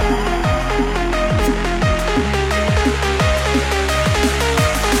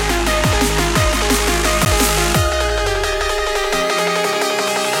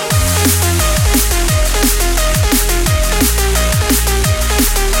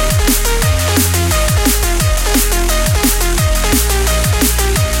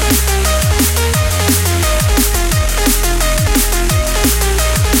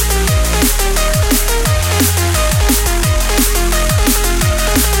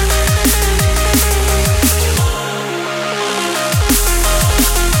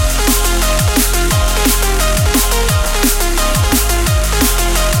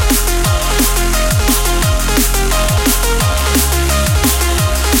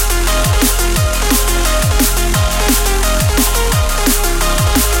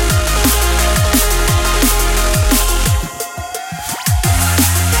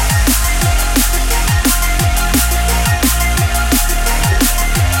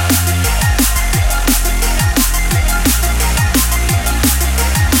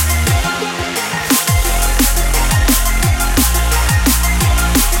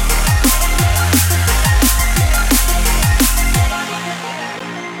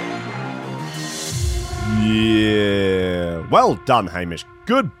 Well done, Hamish.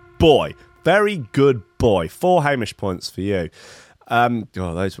 Good boy. Very good boy. 4 Hamish points for you.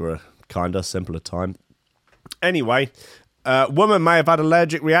 Those were a kinder, simpler time. Anyway, woman may have had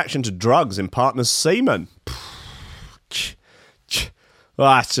allergic reaction to drugs in partner's semen. Well,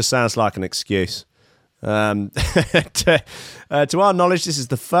 that just sounds like an excuse. To our knowledge, this is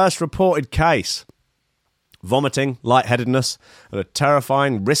the first reported case. Vomiting, lightheadedness, and a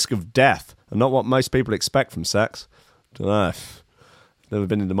terrifying risk of death are not what most people expect from sex. Don't know. Never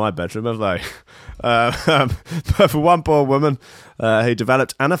been into my bedroom, have they? But for one poor woman who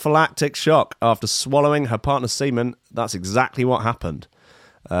developed anaphylactic shock after swallowing her partner's semen, that's exactly what happened.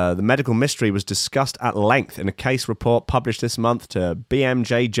 The medical mystery was discussed at length in a case report published this month to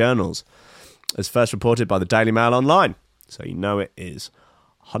BMJ Journals, as first reported by the Daily Mail Online. So you know it is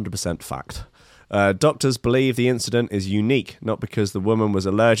 100% fact. Doctors believe the incident is unique, not because the woman was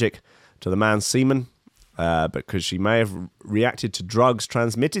allergic to the man's semen, but because she may have reacted to drugs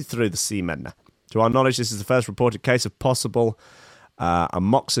transmitted through the semen. To our knowledge, this is the first reported case of possible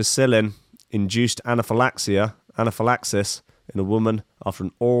amoxicillin-induced anaphylaxis in a woman after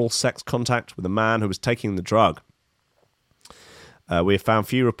an oral sex contact with a man who was taking the drug. We have found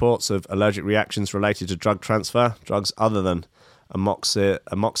few reports of allergic reactions related to drug transfer, drugs other than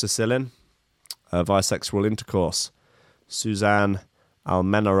amoxicillin, via sexual intercourse. Suzanne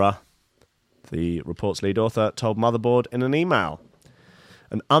Almenara, the report's lead author, told Motherboard in an email.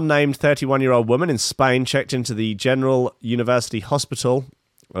 An unnamed 31-year-old woman in Spain checked into the General University Hospital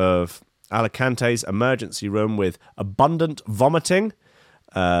of Alicante's emergency room with abundant vomiting,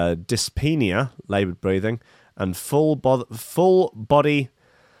 dyspnea, laboured breathing, and full body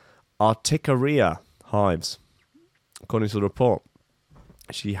urticaria, hives, according to the report.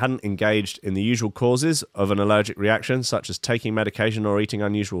 She hadn't engaged in the usual causes of an allergic reaction, such as taking medication or eating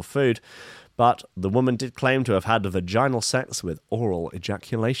unusual food, but the woman did claim to have had vaginal sex with oral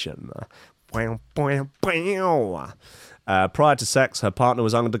ejaculation. Prior to sex, her partner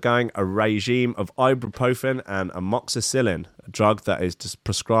was undergoing a regime of ibuprofen and amoxicillin, a drug that is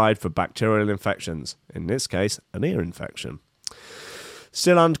prescribed for bacterial infections, in this case, an ear infection.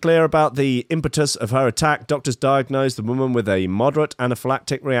 Still unclear about the impetus of her attack, doctors diagnosed the woman with a moderate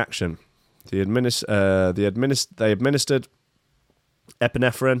anaphylactic reaction. They administered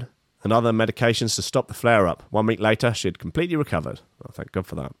epinephrine and other medications to stop the flare-up. 1 week later, she had completely recovered. Oh, thank God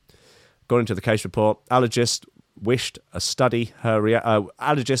for that. According to the case report, allergists wished to study her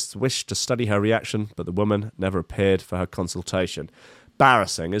reaction, but the woman never appeared for her consultation.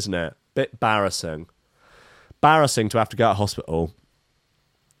 Embarrassing, isn't it? Bit embarrassing. Embarrassing to have to go to hospital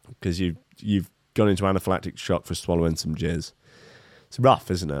because you've gone into anaphylactic shock for swallowing some jizz. It's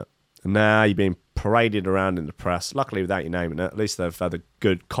rough, isn't it? And now you're being paraded around in the press. Luckily, without you naming it, at least they've had the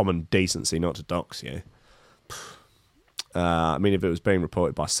good common decency not to dox you. I mean, if it was being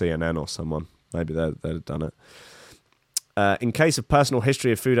reported by CNN or someone, maybe they'd have done it. In case of personal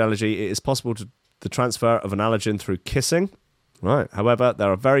history of food allergy, it is possible the transfer of an allergen through kissing. Right. However,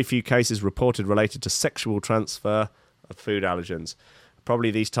 there are very few cases reported related to sexual transfer of food allergens.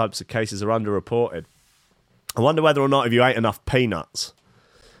 Probably these types of cases are underreported. I wonder whether or not if you ate enough peanuts,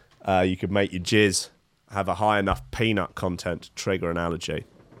 you could make your jizz have a high enough peanut content to trigger an allergy.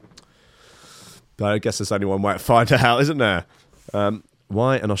 But I guess there's only one way to find out, isn't there?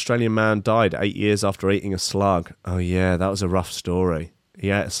 Why an Australian man died 8 years after eating a slug. Oh, yeah, that was a rough story.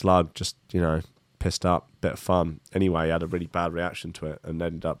 He ate a slug, just, pissed up, bit of fun. Anyway, he had a really bad reaction to it and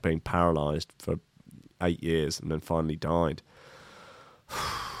ended up being paralysed for 8 years and then finally died.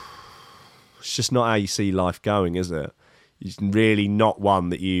 It's just not how you see life going, is it? It's really not one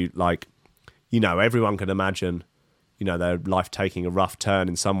that you, like, everyone can imagine, their life taking a rough turn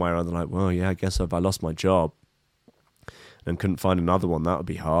in somewhere, and they're like, well, yeah, I guess if I lost my job and couldn't find another one, that would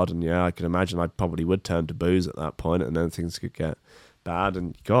be hard. And yeah, I can imagine I probably would turn to booze at that point, and then things could get bad.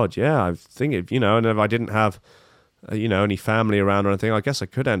 And God, yeah, I think if and if I didn't have any family around or anything, I guess I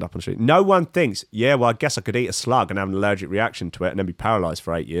could end up on the street. No one thinks, yeah, well, I guess I could eat a slug and have an allergic reaction to it and then be paralysed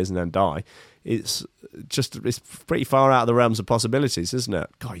for 8 years and then die. It's pretty far out of the realms of possibilities, isn't it?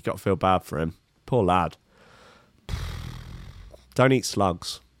 God, you got to feel bad for him. Poor lad. Don't eat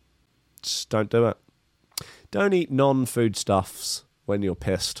slugs. Just don't do it. Don't eat non-foodstuffs when you're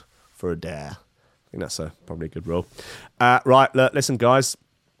pissed for a dare. I think that's probably a good rule. Right, look, listen, guys.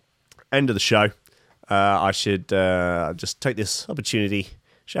 End of the show. I should just take this opportunity,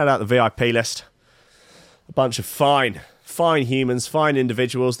 shout out the VIP list. A bunch of fine humans, fine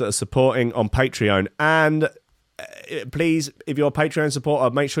individuals that are supporting on Patreon. And please, if you're a Patreon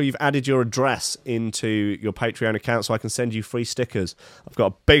supporter, make sure you've added your address into your Patreon account so I can send you free stickers. I've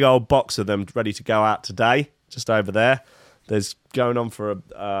got a big old box of them ready to go out today, just over there. There's going on for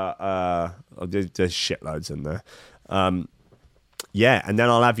there's shitloads in there. Yeah, and then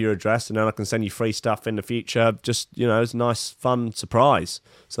I'll have your address, and then I can send you free stuff in the future. Just, it's a nice, fun surprise.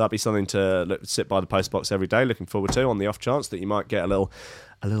 So that'll be something to sit by the postbox every day, looking forward to, on the off chance that you might get a little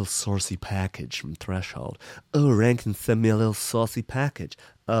saucy package from Threshold. Oh, Rankin send me a little saucy package.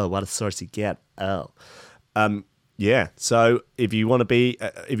 Oh, what a saucy get. Oh. Yeah, so if you want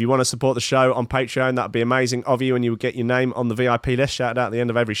to support the show on Patreon, that'd be amazing of you, and you will get your name on the VIP list, shouted out at the end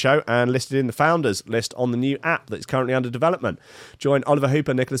of every show, and listed in the founders list on the new app that's currently under development. Join Oliver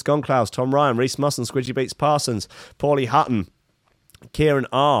Hooper, Nicholas Gonklaus, Tom Ryan, Reese Musson, Squidgy Beats Parsons, Paulie Hutton, Kieran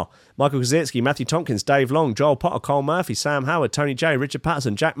R., Michael Kaczynski, Matthew Tompkins, Dave Long, Joel Potter, Cole Murphy, Sam Howard, Tony J, Richard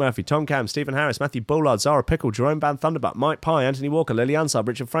Patterson, Jack Murphy, Tom Cam, Stephen Harris, Matthew Bullard, Zara Pickle, Jerome Van Thunderbutt, Mike Pye, Anthony Walker, Lily Unsub,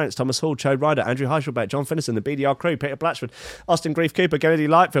 Richard France, Thomas Hall, Chode Ryder, Andrew Heichelbeck, John Finnison, the BDR crew, Peter Blatchford, Austin Grief Cooper, Kennedy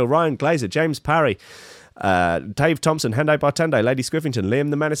Lightfield, Ryan Glazer, James Parry, Dave Thompson, Hendo Bartende, Lady Squiffington,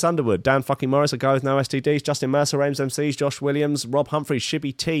 Liam the Menace Underwood, Dan fucking Morris, a guy with no STDs, Justin Mercer, Ames MCs, Josh Williams, Rob Humphries,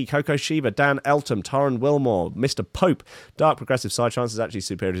 Shibby T, Coco Shiva, Dan Eltham, Torrin Wilmore, Mr. Pope, Dark Progressive Side Chance is actually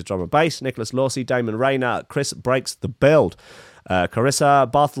superior to drum and bass, Nicholas Lawsey, Damon Rayner, Chris Breaks the Build, Carissa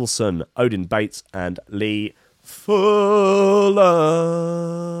Barthelson, Odin Bates, and Lee Fuller.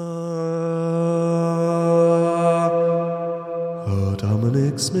 Oh,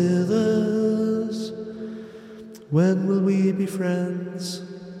 Dominic Smithers, when will we be friends?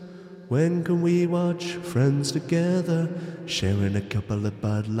 When can we watch Friends together, sharing a couple of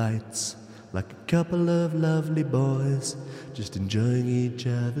Bud Lights, like a couple of lovely boys, just enjoying each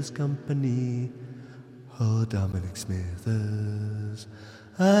other's company? Oh, Dominic Smithers,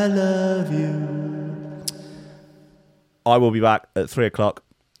 I love you. I will be back at 3 o'clock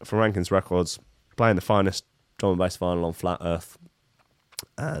for Rankins Records, playing the finest drum and bass vinyl on flat Earth,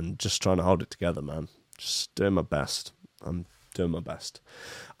 and just trying to hold it together, man. Just doing my best. I'm doing my best.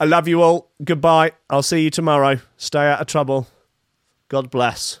 I love you all. Goodbye. I'll see you tomorrow. Stay out of trouble. God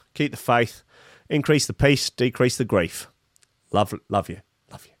bless. Keep the faith. Increase the peace. Decrease the grief. Love you.